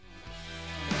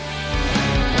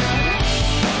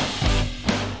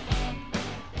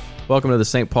Welcome to the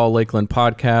St. Paul Lakeland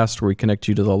podcast, where we connect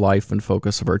you to the life and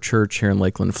focus of our church here in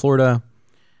Lakeland, Florida.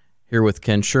 Here with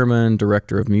Ken Sherman,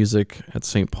 Director of Music at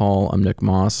St. Paul. I'm Nick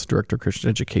Moss, Director of Christian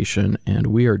Education, and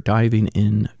we are diving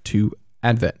into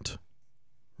Advent,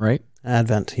 right?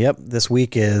 Advent, yep. This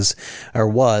week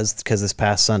was, because this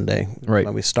past Sunday, right,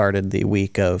 when we started the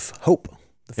week of hope,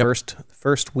 the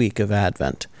first week of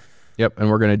Advent. Yep, and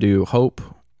we're going to do hope,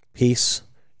 peace,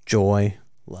 joy,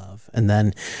 love, and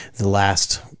then the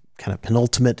last kind of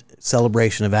penultimate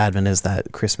celebration of Advent is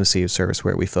that Christmas Eve service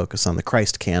where we focus on the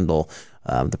Christ candle,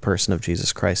 the person of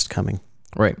Jesus Christ coming.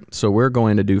 Right. So we're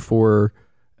going to do 4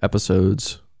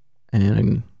 episodes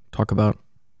and talk about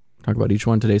each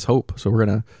one. Today's hope. So we're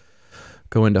going to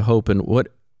go into hope,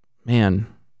 and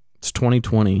it's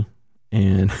 2020,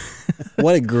 and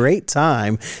what a great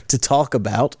time to talk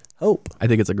about hope. I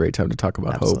think it's a great time to talk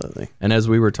about Absolutely. hope. And as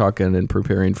we were talking and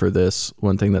preparing for this,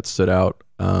 one thing that stood out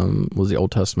was the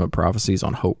Old Testament prophecies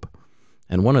on hope.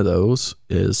 And one of those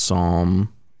is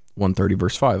Psalm 130,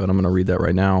 verse 5. And I'm going to read that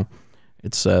right now.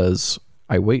 It says,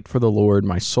 "I wait for the Lord,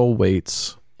 my soul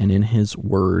waits, and in his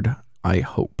word I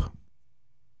hope."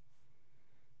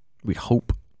 We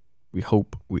hope, we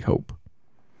hope, we hope.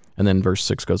 And then verse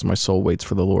 6 goes, "My soul waits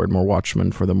for the Lord, more than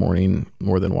watchmen for the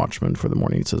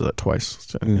morning." He says that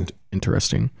twice. It's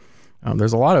interesting.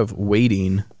 There's a lot of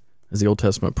waiting as the Old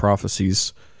Testament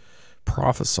prophecies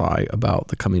prophesy about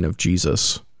the coming of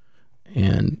Jesus.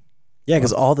 And yeah,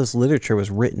 because all this literature was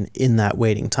written in that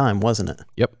waiting time, wasn't it?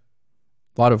 Yep.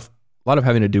 A lot of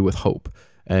having to do with hope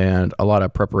and a lot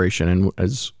of preparation. And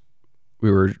as we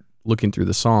were looking through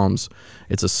the Psalms,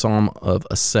 it's a psalm of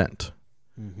ascent.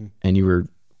 Mm-hmm. And you were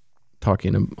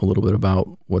talking a little bit about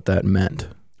what that meant.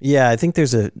 Yeah, I think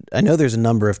there's a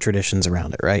number of traditions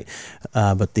around it, right?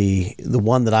 But the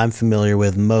one that I'm familiar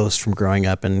with most from growing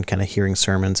up and kind of hearing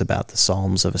sermons about the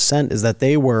Psalms of Ascent is that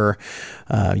they were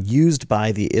used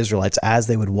by the Israelites as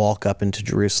they would walk up into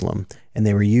Jerusalem, and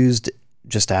they were used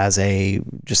just as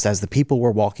the people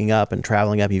were walking up and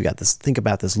traveling up. You've got this. Think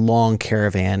about this long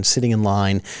caravan sitting in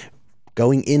line,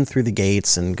 going in through the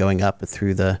gates and going up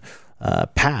through the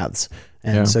paths.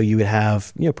 And so you would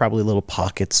have, probably little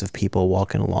pockets of people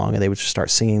walking along, and they would just start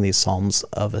singing these psalms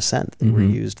of ascent that were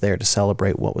used there to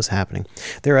celebrate what was happening.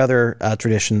 There are other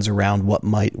traditions around what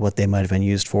they might have been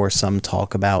used for. Some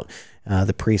talk about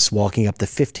the priests walking up the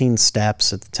 15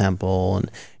 steps at the temple, and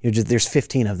there's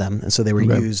 15 of them, and so they were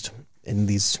used in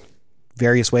these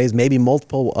various ways, maybe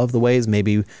multiple of the ways.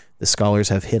 Maybe the scholars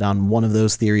have hit on one of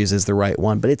those theories as the right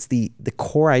one, but it's the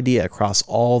core idea across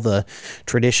all the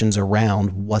traditions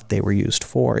around what they were used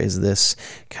for is this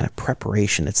kind of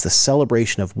preparation. It's the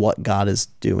celebration of what God is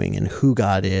doing and who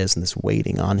God is, and this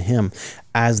waiting on him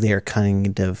as they are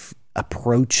kind of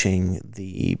approaching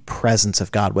the presence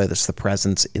of God, whether it's the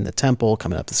presence in the temple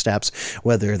coming up the steps,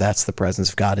 whether that's the presence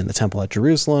of God in the temple at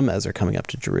Jerusalem as they're coming up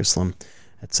to Jerusalem,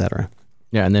 etc.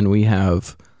 Yeah, and then we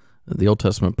have the Old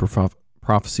Testament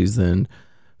prophecies then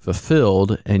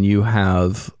fulfilled, and you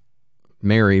have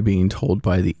Mary being told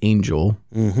by the angel,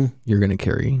 you're going to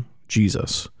carry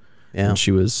Jesus. Yeah. And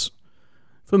she was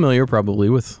familiar probably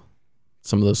with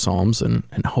some of those Psalms and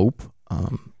hope,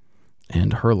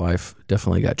 and her life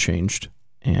definitely got changed,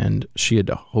 and she had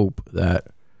to hope that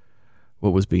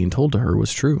what was being told to her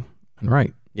was true and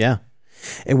right. Yeah,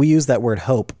 and we use that word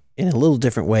hope in a little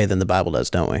different way than the Bible does,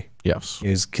 don't we? Yes.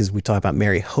 Because we talk about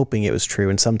Mary hoping it was true,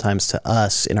 and sometimes to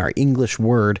us, in our English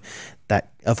word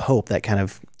that of hope, that kind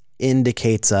of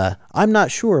indicates I'm not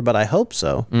sure, but I hope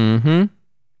so. Mm-hmm.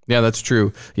 Yeah, that's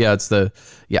true. Yeah, it's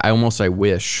I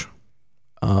wish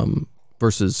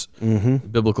versus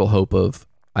biblical hope of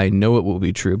I know it will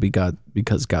be true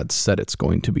because God said it's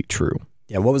going to be true.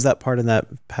 Yeah, what was that part of that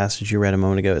passage you read a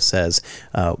moment ago? It says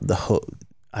the hope.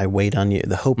 I wait on you.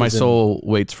 The hope. My soul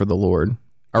waits for the Lord,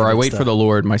 or I wait for the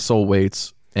Lord. My soul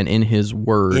waits, and in His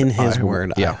word,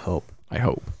 I hope. I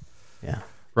hope. Yeah.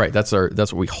 Right. That's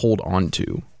what we hold on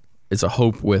to. It's a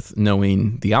hope with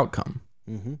knowing the outcome,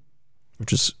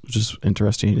 which is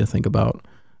interesting to think about.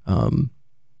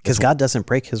 Because God doesn't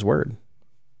break His word.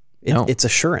 It's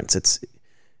assurance.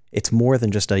 It's more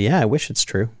than just I wish it's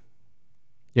true.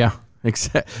 Yeah.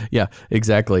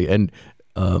 Exactly. And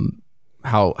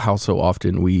how so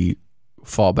often we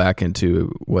fall back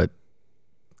into what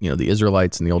the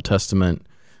Israelites in the Old Testament,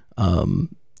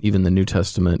 even the New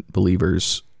Testament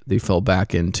believers, they fell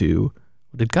back into,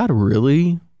 did God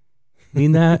really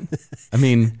mean that? I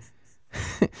mean,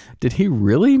 did He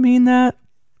really mean that?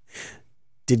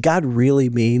 Did God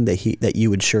really mean that you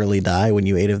would surely die when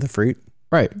you ate of the fruit?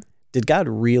 Right. Did God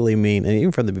really mean, and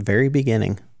even from the very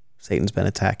beginning, Satan's been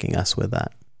attacking us with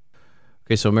that.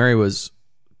 Okay, so Mary was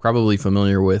probably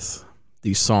familiar with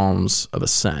the Psalms of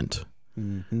Ascent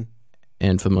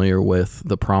and familiar with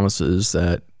the promises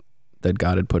that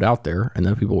God had put out there, and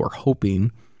that people were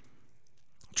hoping,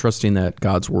 trusting that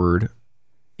God's word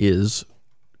is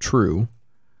true,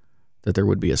 that there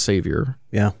would be a savior.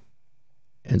 Yeah.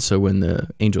 And so when the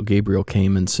angel Gabriel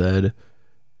came and said,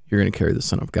 you're going to carry the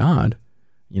Son of God,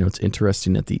 it's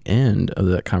interesting at the end of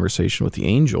that conversation with the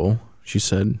angel, she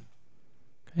said,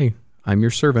 hey, I'm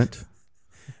your servant.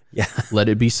 Yeah. Let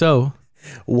it be so.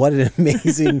 What an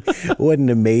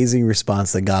amazing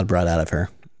response that God brought out of her.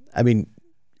 I mean,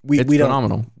 we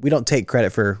phenomenal. We don't take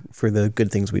credit for the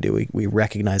good things we do. We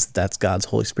recognize that that's God's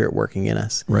Holy Spirit working in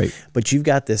us. Right. But you've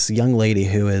got this young lady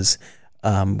who has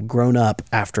grown up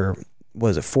after, what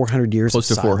is it, 400 years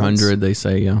Close of to silence? 400, they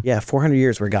say, yeah. Yeah, 400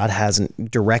 years where God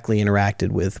hasn't directly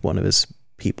interacted with one of his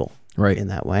people in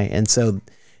that way. And so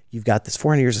you've got this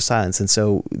 400 years of silence. And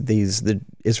so the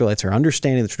Israelites are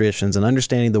understanding the traditions and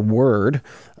understanding the word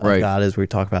of God, as we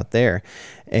talk about there.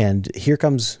 And here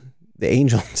comes the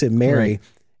angel to Mary. Right.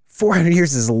 400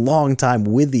 years is a long time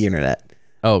with the internet.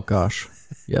 Oh, gosh.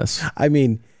 Yes. I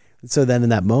mean, so then in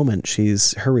that moment,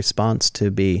 her response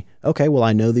to be, okay, well,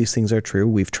 I know these things are true.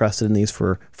 We've trusted in these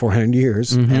for 400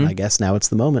 years, and I guess now it's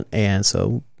the moment. And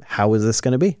so how is this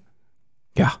going to be?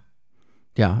 Yeah.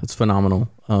 Yeah, it's phenomenal.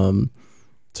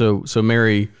 So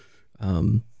Mary,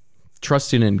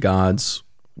 trusting in God's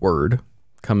word,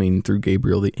 coming through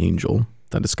Gabriel the angel,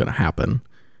 that it's going to happen,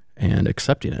 and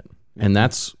accepting it. And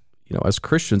that's, as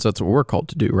Christians, that's what we're called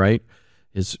to do, right?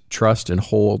 Is trust and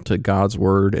hold to God's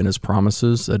word and his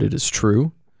promises that it is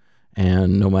true.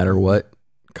 And no matter what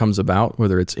comes about,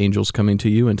 whether it's angels coming to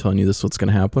you and telling you this is what's going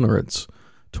to happen, or it's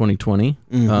 2020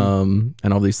 and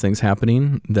all these things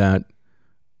happening, that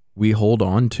we hold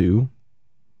on to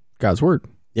God's word.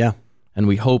 Yeah. And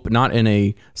we hope, not in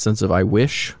a sense of I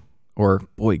wish, or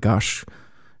boy, gosh,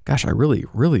 I really,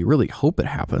 really, really hope it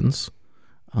happens.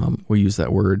 We use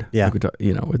that word. Yeah. Like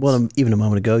well, even a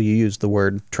moment ago, you used the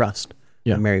word trust.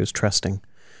 Yeah. And Mary was trusting.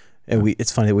 And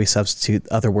it's funny that we substitute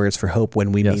other words for hope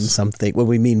when we mean something, when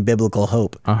we mean biblical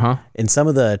hope. In some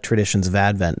of the traditions of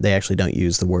Advent, they actually don't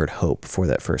use the word hope for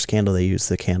that first candle. They use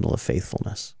the candle of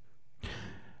faithfulness.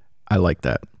 I like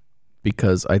that,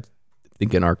 because I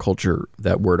think in our culture,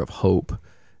 that word of hope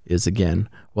is, again,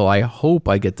 well, I hope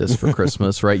I get this for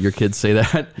Christmas, right? Your kids say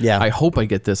that. Yeah. I hope I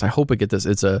get this. I hope I get this.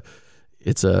 It's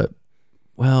a,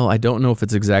 well, I don't know if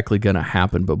it's exactly going to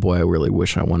happen, but boy, I really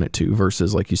wish I want it to,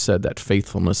 versus, like you said, that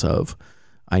faithfulness of,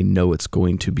 I know it's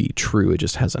going to be true. It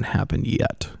just hasn't happened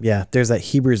yet. Yeah. There's that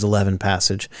Hebrews 11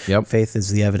 passage. Yep. Faith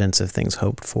is the evidence of things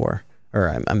hoped for.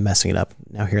 Or I'm messing it up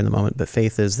now here in the moment, but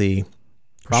faith is the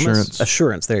promise?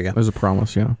 Assurance. There you go. There's a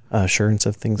promise, yeah. Assurance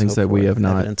of things hoped that we for, have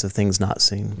not. Evidence of things not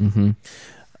seen.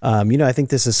 I think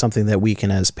this is something that we can,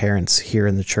 as parents here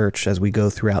in the church, as we go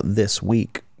throughout this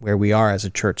week, where we are as a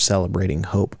church celebrating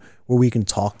hope, where we can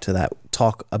talk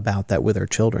about that with our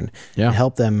children and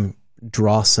help them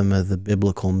draw some of the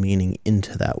biblical meaning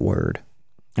into that word.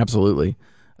 Absolutely.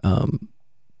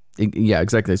 Yeah,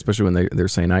 exactly. Especially when they're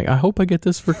saying, I hope I get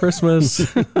this for Christmas.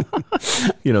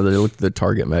 They look at the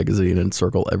Target magazine and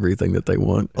circle everything that they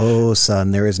want. Oh,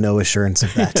 son, there is no assurance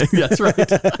of that. That's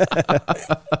right.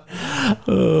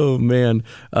 Oh, man.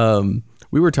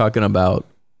 We were talking about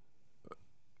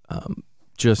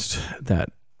just that,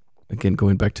 again,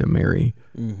 going back to Mary,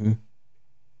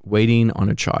 waiting on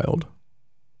a child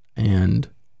and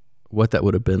what that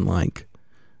would have been like.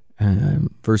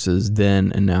 Versus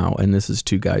then and now, and this is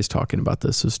two guys talking about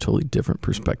this. Is totally different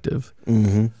perspective.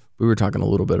 We were talking a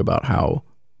little bit about how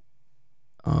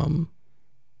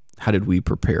did we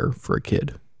prepare for a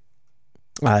kid?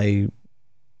 I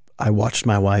watched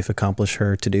my wife accomplish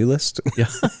her to-do list. Yeah.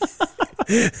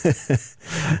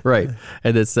 Right.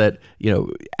 And it's that,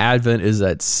 Advent is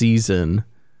that season,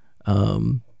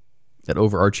 that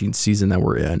overarching season that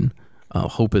we're in.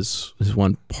 Hope is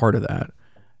one part of that.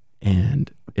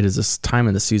 And it is this time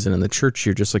in the season in the church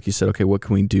here, just like you said, okay, what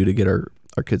can we do to get our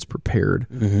kids prepared?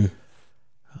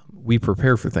 We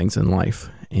prepare for things in life,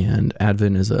 and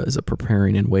Advent is a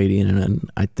preparing and waiting. And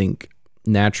I think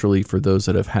naturally for those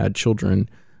that have had children,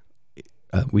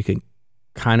 we can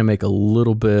kind of make a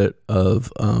little bit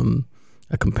of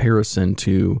a comparison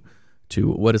to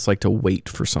what it's like to wait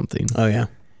for something. Oh, yeah.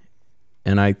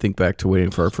 And I think back to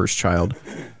waiting for our first child,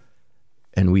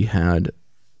 and we had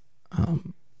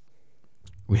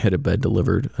a bed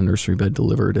delivered, a nursery bed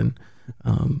delivered, and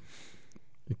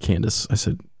Candace, I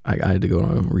said, I had to go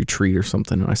on a retreat or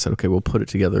something, and I said, okay, we'll put it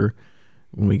together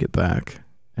when we get back.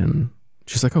 And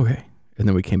she's like, okay. And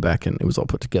then we came back, and it was all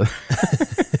put together.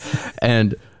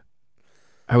 And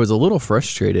I was a little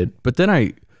frustrated, but then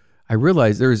I I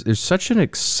realized there's such an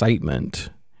excitement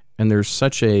and there's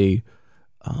such a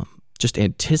just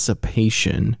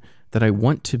anticipation that I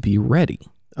want to be ready.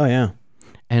 Oh yeah.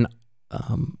 And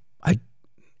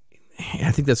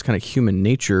I think that's kind of human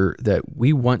nature, that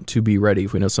we want to be ready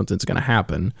if we know something's going to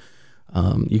happen.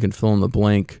 You can fill in the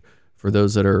blank for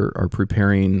those that are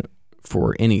preparing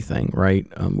for anything, right?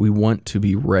 We want to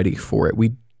be ready for it.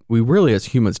 We really, as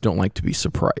humans, don't like to be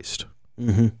surprised.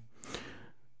 Mm-hmm.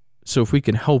 So if we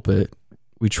can help it,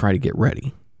 we try to get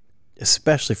ready.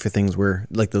 Especially for things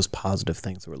like those positive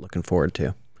things that we're looking forward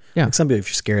to. Yeah. Like somebody, if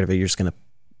you're scared of it, you're just going to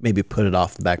maybe put it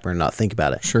off the back burner and not think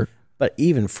about it. Sure. But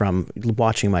even from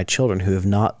watching my children who have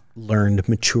not learned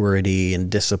maturity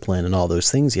and discipline and all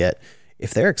those things yet,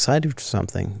 if they're excited for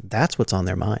something, that's what's on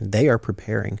their mind. They are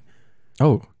preparing.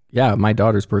 Oh, yeah. My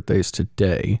daughter's birthday is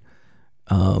today.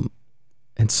 And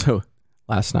so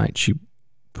last night she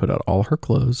put out all her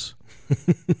clothes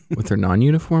with her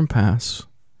non-uniform pass,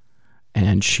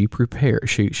 and she prepared.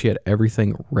 She had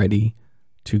everything ready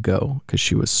to go because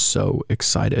she was so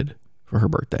excited for her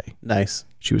birthday. Nice.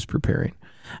 She was preparing.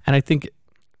 And I think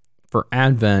for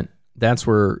Advent, that's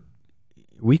where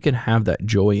we can have that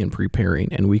joy in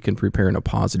preparing, and we can prepare in a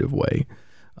positive way.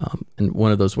 And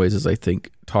one of those ways is, I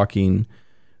think, talking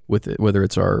with it, whether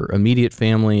it's our immediate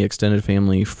family, extended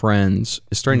family, friends,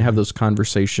 is starting to have those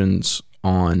conversations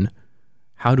on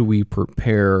how do we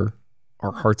prepare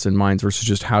our hearts and minds versus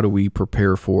just how do we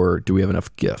prepare for, do we have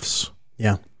enough gifts?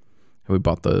 Yeah. Have we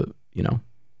bought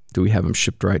do we have them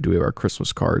shipped right? Do we have our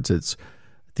Christmas cards?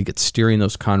 I think it's steering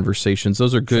those conversations.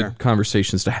 Those are good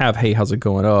conversations to have. Hey, how's it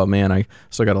going? Oh man, I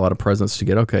still got a lot of presents to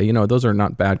get. Okay. Those are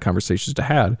not bad conversations to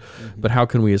have, but how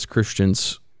can we as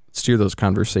Christians steer those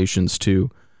conversations to,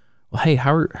 well, hey,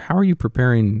 how are you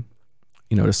preparing,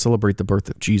 to celebrate the birth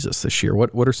of Jesus this year?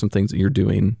 What are some things that you're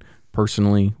doing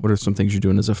personally? What are some things you're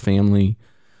doing as a family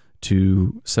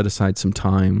to set aside some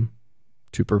time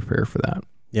to prepare for that?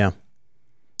 Yeah.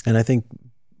 And I think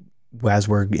as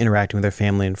we're interacting with our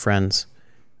family and friends,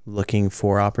 looking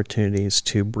for opportunities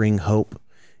to bring hope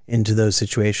into those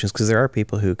situations, because there are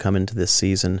people who come into this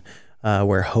season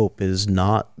where hope is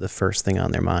not the first thing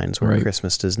on their minds, where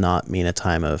Christmas does not mean a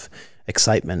time of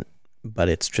excitement, but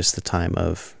it's just the time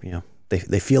of,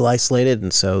 they feel isolated,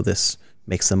 and so this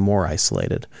makes them more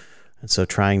isolated. And so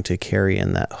trying to carry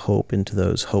in that hope into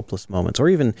those hopeless moments, or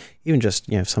even just,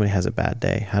 if somebody has a bad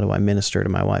day, how do I minister to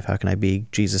my wife? How can I be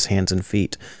Jesus' hands and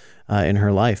feet in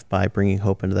her life by bringing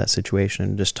hope into that situation,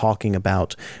 and just talking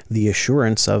about the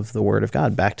assurance of the Word of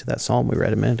God? Back to that psalm we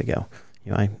read a minute ago.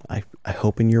 I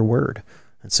hope in your Word.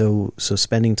 And so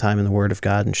spending time in the Word of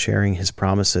God and sharing His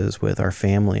promises with our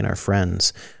family and our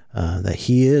friends, that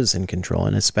He is in control,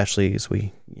 and especially as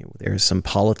there's some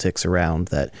politics around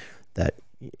that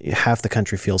half the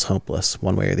country feels hopeless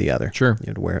one way or the other. Sure.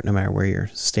 No matter where you're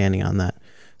standing on that.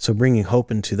 So bringing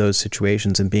hope into those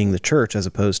situations and being the church, as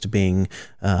opposed to being,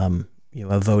 a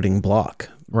voting bloc,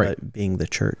 right? But being the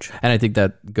church. And I think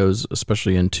that goes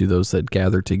especially into those that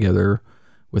gather together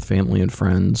with family and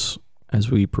friends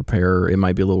as we prepare. It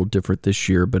might be a little different this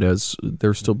year, but as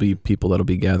there'll still be people that'll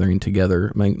be gathering together.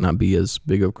 It might not be as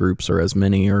big of groups or as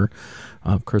many or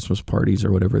Christmas parties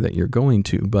or whatever that you're going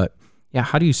to. But yeah,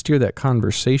 how do you steer that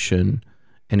conversation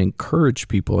and encourage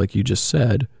people, like you just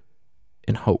said,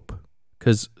 in hope?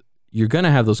 Because you're going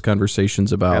to have those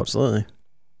conversations about absolutely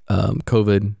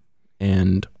COVID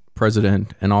and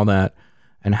president and all that.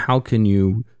 And how can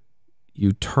you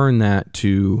turn that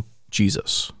to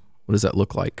Jesus? What does that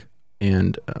look like?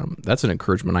 And that's an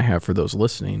encouragement I have for those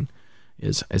listening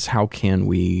is how can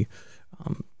we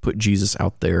put Jesus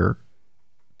out there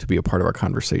to be a part of our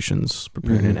conversations,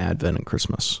 preparing in Advent and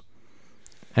Christmas.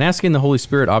 And asking the Holy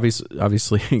Spirit,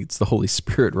 obviously it's the Holy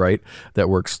Spirit, right, that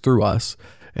works through us.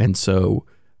 And so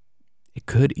it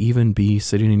could even be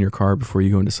sitting in your car before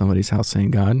you go into somebody's house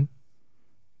saying, God,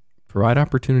 provide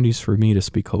opportunities for me to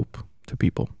speak hope to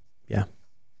people. Yeah.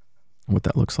 And what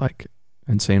that looks like.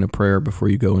 And saying a prayer before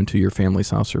you go into your family's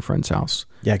house or friend's house.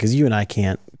 Yeah, because you and I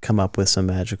can't come up with some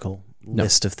magical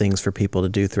list of things for people to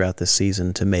do throughout this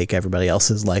season to make everybody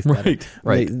else's life better.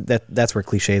 Right. That's where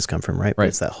cliches come from, right? But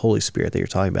it's that Holy Spirit that you're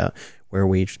talking about, where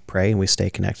we pray and we stay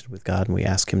connected with God and we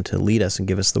ask Him to lead us and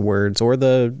give us the words or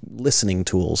the listening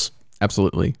tools.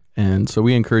 Absolutely. And so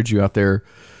we encourage you out there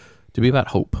to be about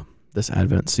hope this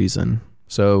Advent season.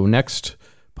 So next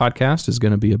podcast is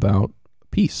going to be about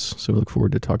peace. So we look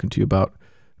forward to talking to you about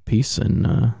peace in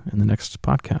the next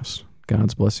podcast.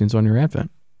 God's blessings on your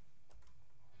Advent.